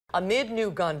Amid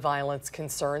new gun violence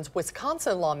concerns,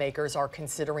 Wisconsin lawmakers are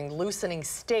considering loosening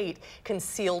state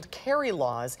concealed carry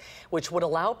laws, which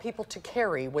allow people to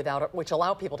carry without a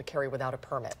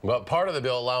permit. But part of the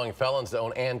bill allowing felons to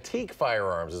own antique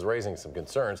firearms is raising some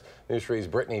concerns. News 3's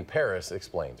Brittany Paris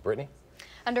explains. Brittany?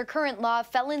 Under current law,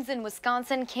 felons in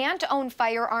Wisconsin can't own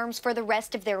firearms for the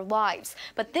rest of their lives.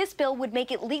 But this bill would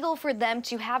make it legal for them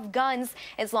to have guns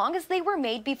as long as they were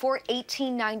made before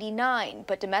 1899.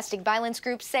 But domestic violence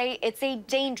groups say it's a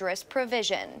dangerous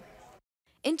provision.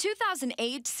 In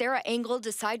 2008, Sarah Engel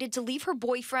decided to leave her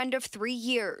boyfriend of 3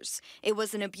 years. It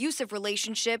was an abusive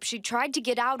relationship she tried to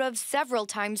get out of several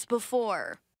times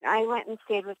before. I went and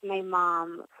stayed with my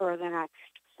mom for the next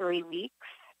 3 weeks.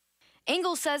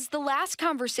 Engel says the last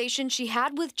conversation she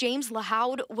had with James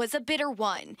LaHoud was a bitter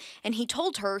one, and he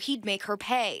told her he'd make her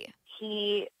pay.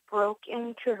 He broke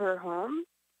into her home.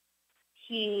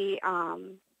 He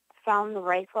found the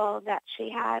rifle that she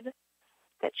had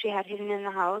hidden in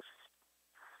the house,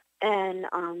 and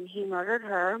he murdered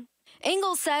her.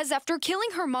 Engel says after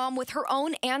killing her mom with her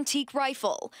own antique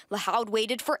rifle, LaHoud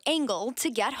waited for Engel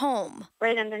to get home.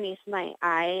 Right underneath my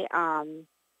eye,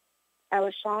 I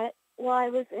was shot. Well, I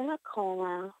was in a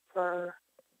coma for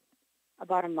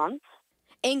about a month.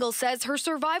 Engel says her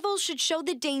survival should show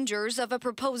the dangers of a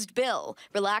proposed bill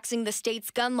relaxing the state's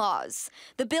gun laws.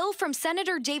 The bill from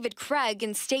Senator David Craig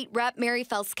and State Rep Mary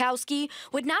Felskowski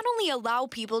would not only allow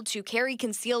people to carry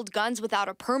concealed guns without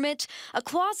a permit, a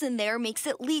clause in there makes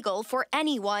it legal for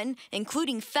anyone,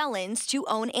 including felons, to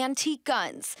own antique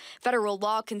guns. Federal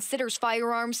law considers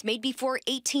firearms made before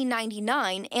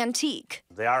 1899 antique.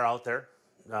 They are out there.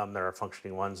 There are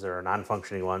functioning ones, there are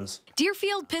non-functioning ones.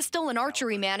 Deerfield Pistol and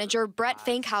Archery Manager Brett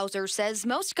Fankhauser says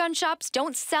most gun shops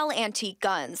don't sell antique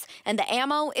guns, and the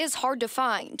ammo is hard to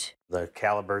find. The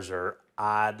calibers are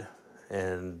odd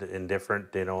and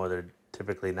indifferent. They're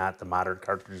typically not the modern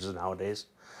cartridges nowadays,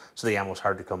 so the ammo's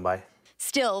hard to come by.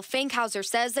 Still, Fankhauser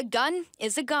says a gun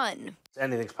is a gun.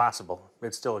 Anything's possible.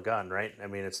 It's still a gun, right? I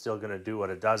mean, it's still going to do what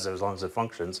it does as long as it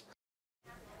functions.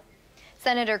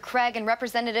 Senator Craig and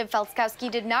Representative Felskowski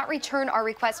did not return our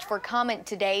request for comment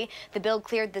today. The bill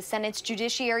cleared the Senate's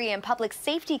Judiciary and Public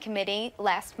Safety Committee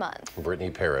last month.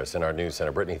 Brittany Paris in our news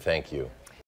center. Brittany, thank you.